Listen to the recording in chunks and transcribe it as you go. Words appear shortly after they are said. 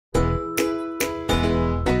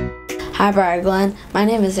Hi Briar Glen, my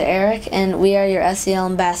name is Eric and we are your SEL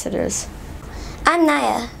ambassadors. I'm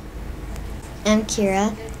Naya. I'm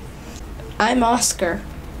Kyra. I'm Oskar.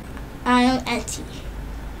 I'm Etty.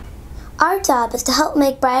 Our job is to help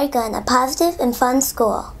make Briar Glen a positive and fun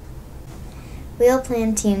school. We'll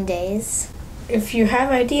plan team days. If you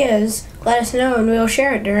have ideas, let us know and we'll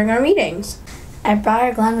share it during our meetings. At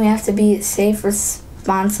Briar Glen, we have to be safe,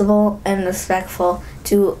 responsible, and respectful.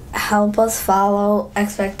 To help us follow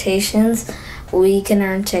expectations, we can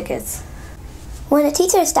earn tickets. When a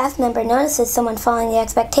teacher or staff member notices someone following the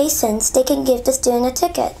expectations, they can give the student a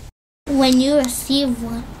ticket. When you receive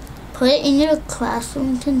one, put it in your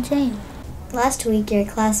classroom container. Last week, your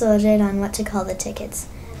class voted on what to call the tickets.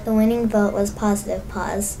 The winning vote was Pawsitive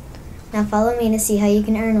Paws. Now follow me to see how you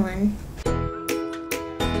can earn one.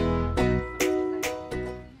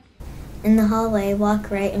 In the hallway,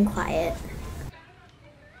 walk right and quiet.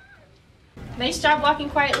 Nice job walking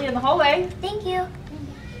quietly in the hallway. Thank you.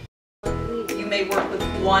 You may work with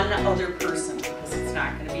one other person because it's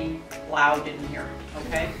not going to be loud in here,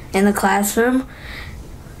 okay? In the classroom,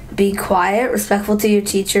 be quiet, respectful to your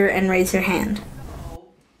teacher, and raise your hand.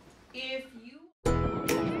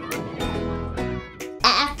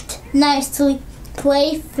 Act nicely,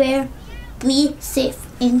 play fair, be safe,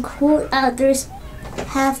 include others,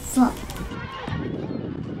 have fun.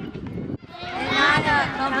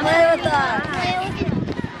 Come play with us.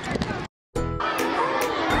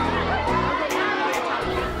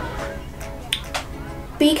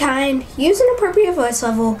 Be kind, use an appropriate voice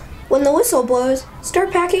level. When the whistle blows,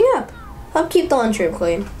 start packing up. Help keep the lunchroom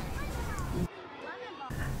clean.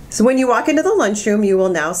 So when you walk into the lunchroom, you will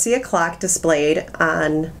now see a clock displayed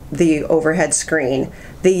on the overhead screen.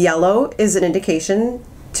 The yellow is an indication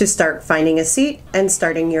to start finding a seat and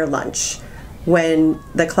starting your lunch. When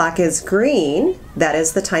the clock is green, that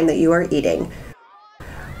is the time that you are eating.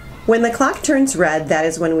 When the clock turns red, that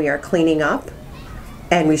is when we are cleaning up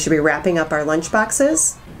and we should be wrapping up our lunch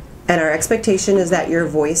boxes. And our expectation is that your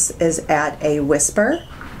voice is at a whisper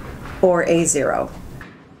or a 0.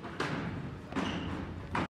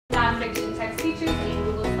 Nonfiction text teachers and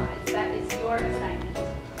Google Slides. That is your assignment.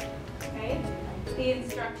 Okay? The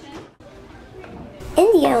instruction. In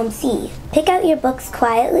the LMC, pick out your books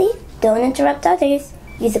quietly, don't interrupt others,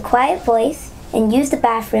 use a quiet voice, and use the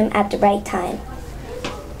bathroom at the right time.